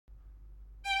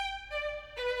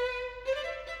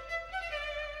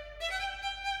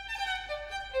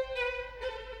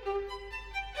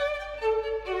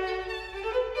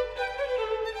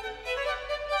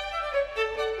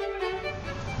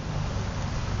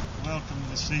welcome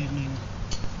this evening,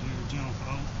 dear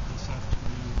gentlefolk, this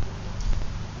afternoon.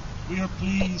 We are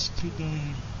pleased today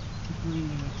to bring you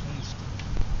a taste of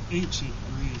ancient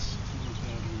Greece to look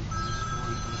at in the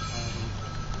historical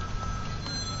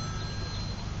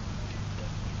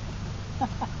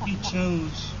title. He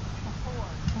chose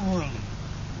orally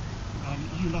an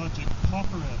eulogic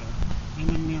operetta in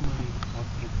the memory of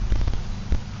Icarus.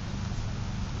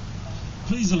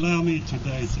 Please allow me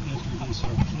today to introduce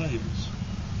our players.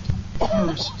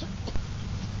 First,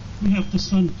 we have the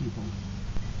Sun People.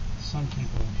 Sun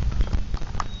People.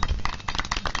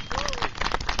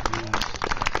 Yes.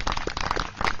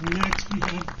 Next, we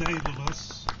have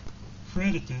Daedalus,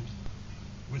 credited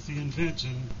with the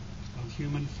invention of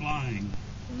human flying.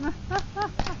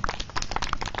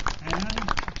 And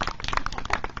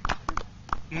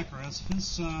Icarus, his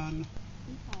son,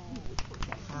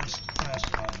 first crash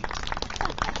pilot.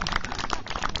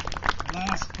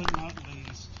 Last but not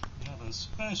least, we have a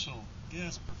special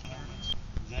guest performance,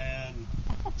 then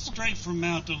straight from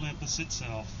Mount Olympus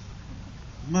itself,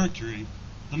 Mercury,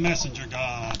 the messenger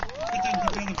god. Put them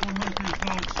together for Mercury,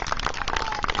 folks.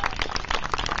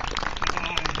 And I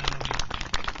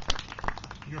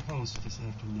am your host this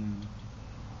afternoon.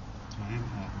 I am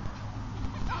Albert.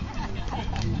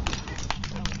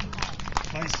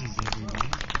 Places, everyone.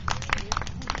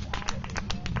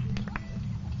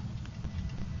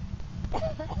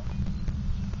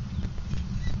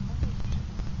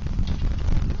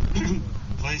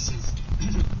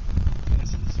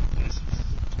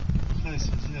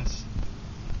 Places, yes.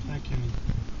 Thank you.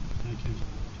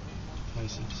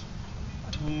 Places.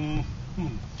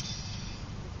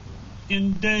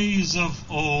 In days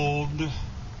of old,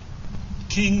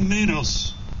 King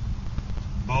Minos,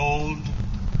 bold,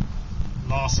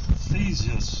 lost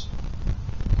Theseus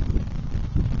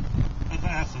of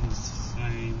Athens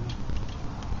fame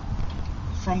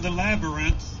from the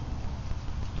labyrinth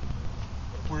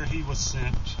where he was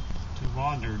sent to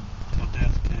wander till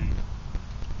death came.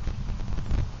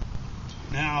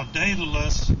 Now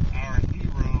Daedalus, our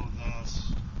hero,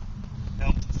 thus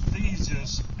helped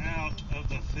Theseus out of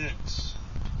the fix.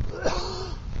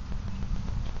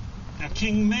 Now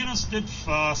King Minos did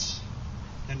fuss,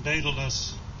 and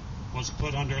Daedalus was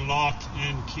put under lock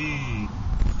and key.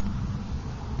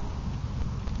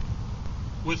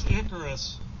 With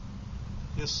Icarus,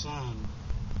 his son,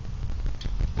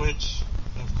 which,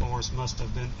 of course, must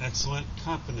have been excellent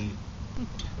company.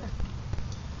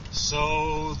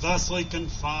 So, thusly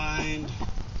confined,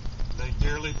 they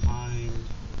dearly pined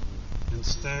and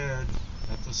stared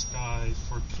at the sky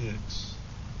for kicks.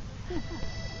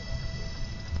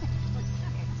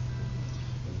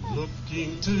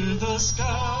 Looking to the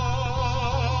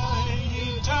sky,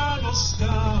 eternal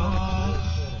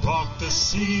sky, rock the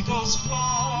seagulls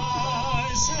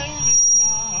fly, sailing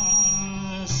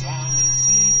by, silent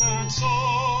seabird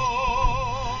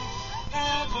song,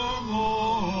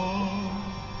 evermore.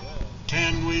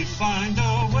 Can we find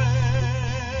a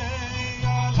way,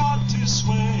 our lot to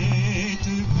sway,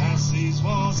 to pass these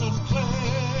walls of clay?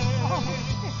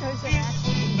 If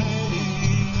we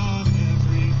may, on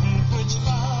every hand which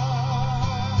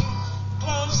lies,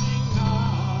 closing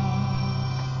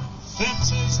night,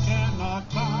 fences cannot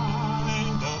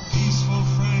bind a peaceful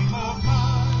frame of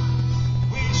mind.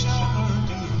 We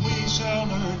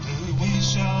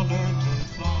shall learn to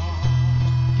fly.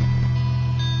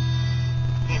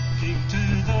 Looking to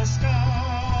the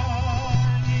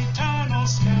sky, eternal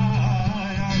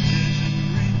sky, our vision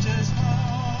reaches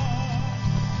high.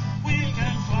 We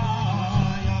can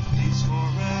fly of peace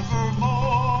forevermore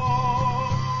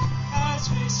as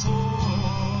we soar.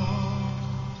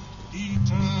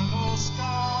 Eternal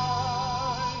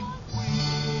sky, we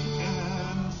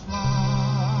can fly.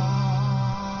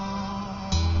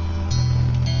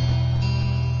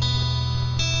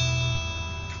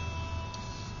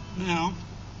 Now,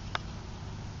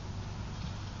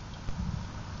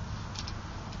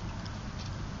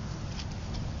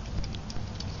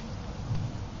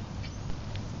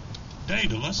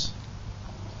 Daedalus,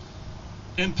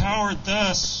 empowered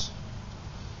thus,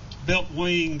 built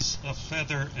wings of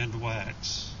feather and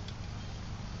wax.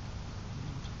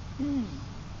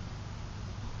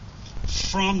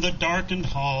 From the darkened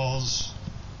halls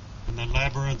and the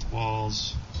labyrinth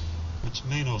walls, which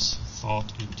Minos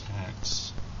thought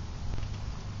intact.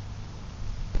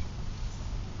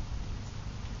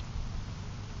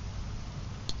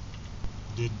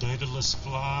 Did Daedalus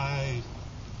fly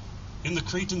in the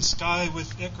Cretan sky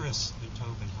with Icarus in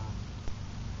tow behind?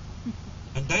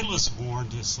 And Daedalus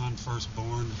warned his son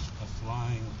firstborn of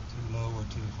flying too low or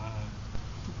too high.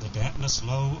 The dampness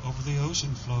low over the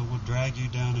ocean flow will drag you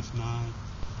down if nigh,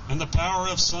 And the power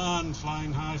of sun,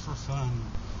 flying high for fun,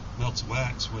 melts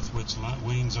wax with which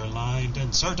wings are lined,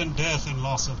 and certain death and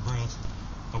loss of breath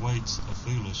awaits a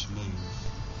foolish move.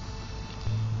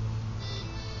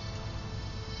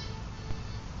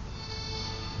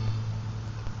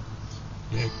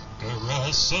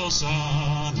 Icarus, O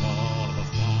son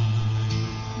of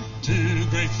mine, two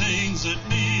great things that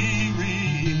me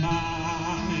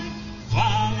remind.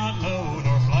 Fly not low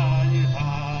nor fly you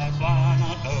high, fly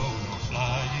not low nor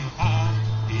fly you high.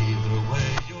 Either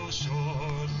way you'll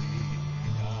surely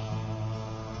die.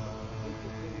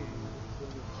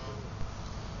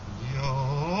 Yo,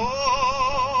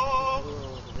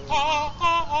 ha,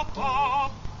 ha, ha,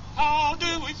 ha. How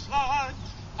do we fly?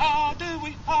 How do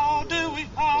we fly?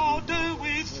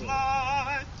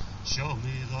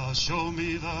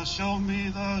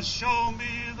 Show me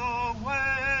the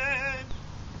way.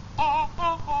 Ah,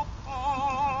 ah, ah,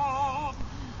 ah.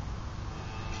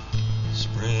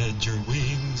 Spread your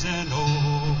wings and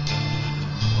open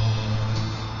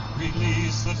wide.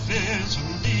 Release the fears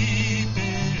from deep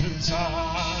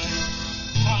inside.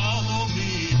 Follow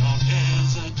me, don't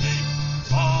hesitate.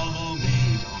 Follow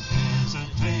me, don't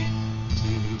hesitate.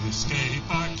 To escape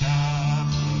our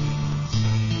captive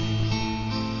fate.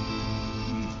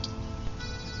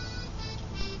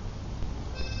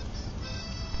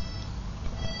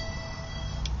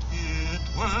 It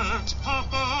works,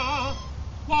 Papa.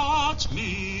 Watch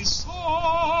me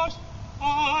soar.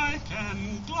 I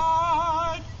can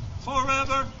glide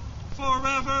forever,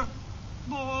 forever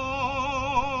more.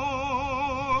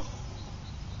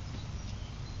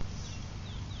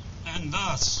 And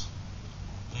thus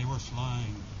they were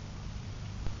flying.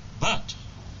 But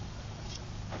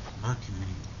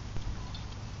Mercury,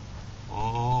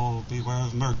 oh, beware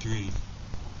of Mercury.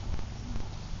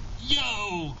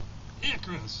 Yo,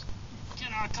 Icarus,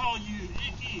 can I call you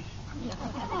Icky?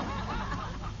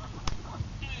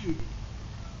 Dude,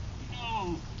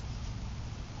 no,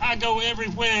 I go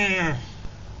everywhere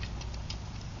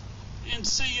and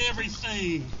see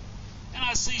everything. And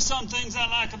I see some things I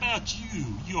like about you.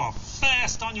 You are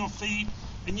fast on your feet,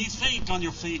 and you think on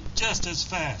your feet just as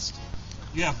fast.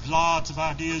 You have lots of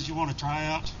ideas you want to try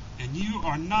out, and you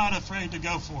are not afraid to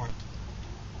go for it.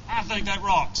 I think that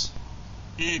rocks.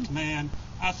 Ick, man,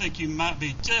 I think you might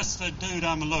be just the dude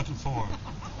I'm looking for.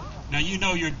 Now, you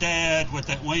know your dad with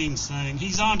that wings thing.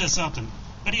 He's onto something,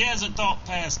 but he hasn't thought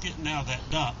past getting out of that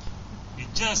dump. He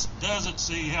just doesn't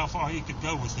see how far he could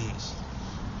go with this.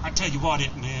 I tell you what,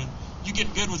 Ick, man, you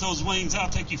get good with those wings, I'll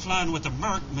take you flying with the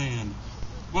Merc Man.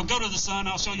 We'll go to the sun,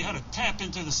 I'll show you how to tap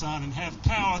into the sun and have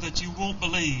power that you won't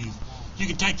believe. You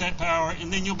can take that power,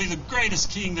 and then you'll be the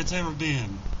greatest king that's ever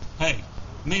been. Hey,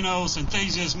 Minos and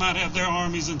Theseus might have their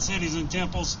armies and cities and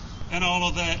temples and all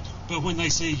of that, but when they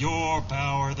see your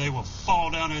power, they will fall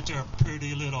down at your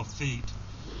pretty little feet.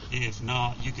 If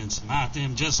not, you can smite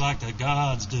them just like the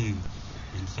gods do.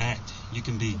 In fact, you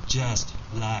can be just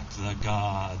like the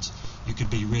gods. You could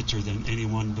be richer than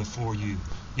anyone before you.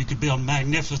 You could build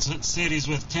magnificent cities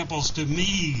with temples to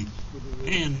me.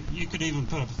 And you could even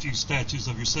put up a few statues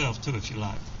of yourself, too, if you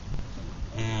like.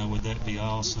 Yeah, would that be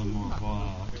awesome or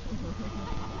what?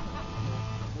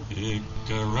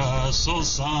 Icarus, O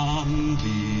son,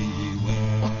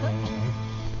 beware.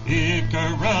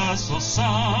 Icarus, O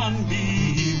son,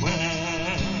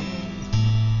 beware.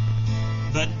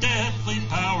 The deathly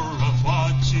power of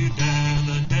what you dare,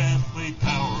 the deathly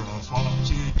power of what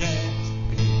you dare.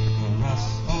 Icarus,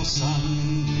 O son,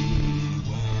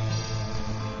 beware.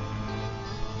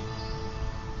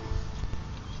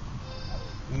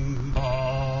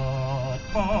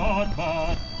 But,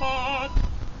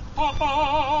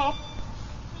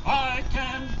 I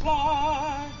can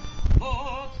fly.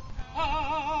 Look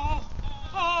how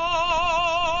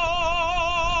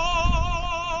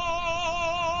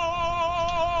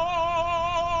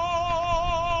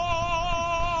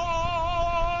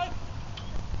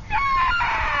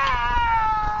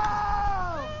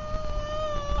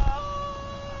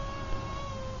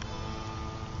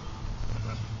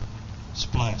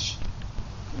Splash.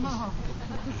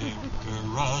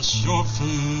 Icarus, your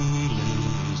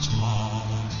foolish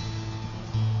flight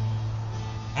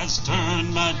has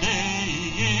turned my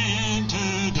day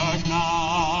into dark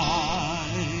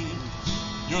night.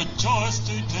 Your choice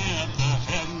to tempt the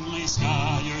heavenly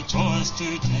sky, your choice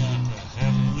to tempt the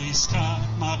heavenly sky,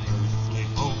 my earthly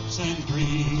hopes and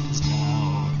dreams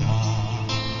now die.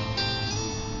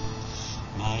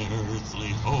 My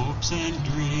earthly hopes and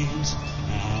dreams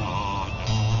now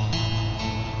die.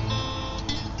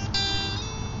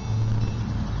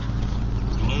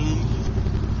 Gloom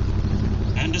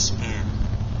and despair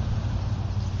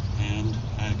and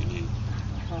agony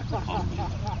on me.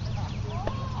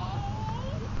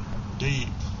 deep,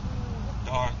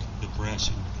 dark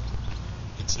depression,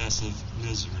 excessive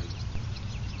misery.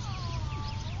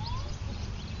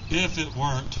 If it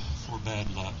weren't for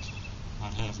bad luck,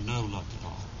 I'd have no luck at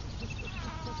all.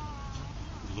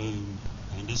 Gloom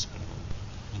and despair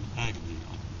and agony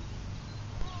on me.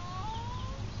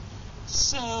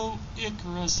 So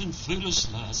Icarus in foolish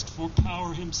lust for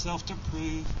power himself to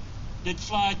prove did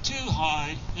fly too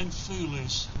high and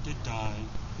foolish did die,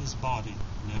 his body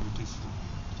never to fly.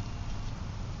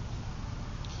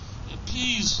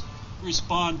 Please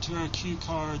respond to our cue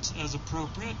cards as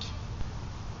appropriate.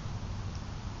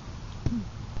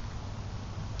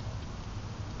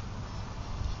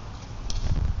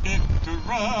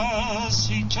 Icarus,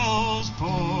 he chose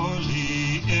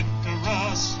poorly.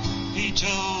 Icarus, he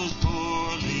chose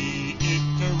poorly.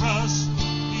 Icarus,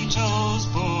 he chose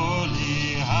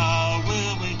poorly. How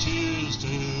will we choose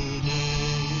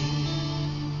today?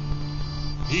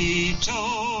 He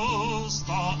chose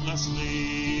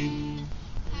thoughtlessly.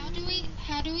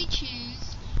 How do we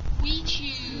choose? We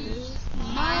choose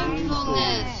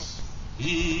mindfulness.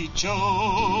 He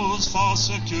chose false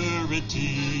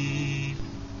security.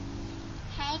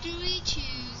 How do we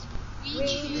choose? We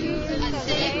choose a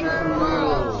safer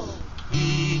world.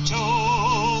 He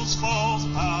chose false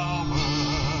power.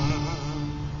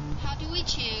 How do we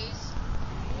choose?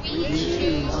 We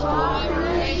choose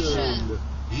moderation.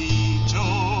 He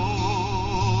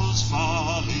chose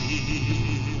folly.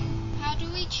 How do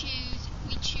we choose?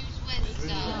 We choose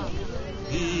wisdom.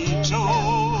 He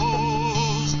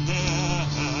chose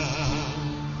death.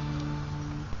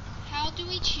 How do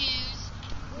we choose?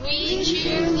 We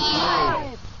choose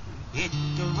life.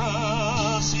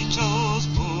 Icarus, he chose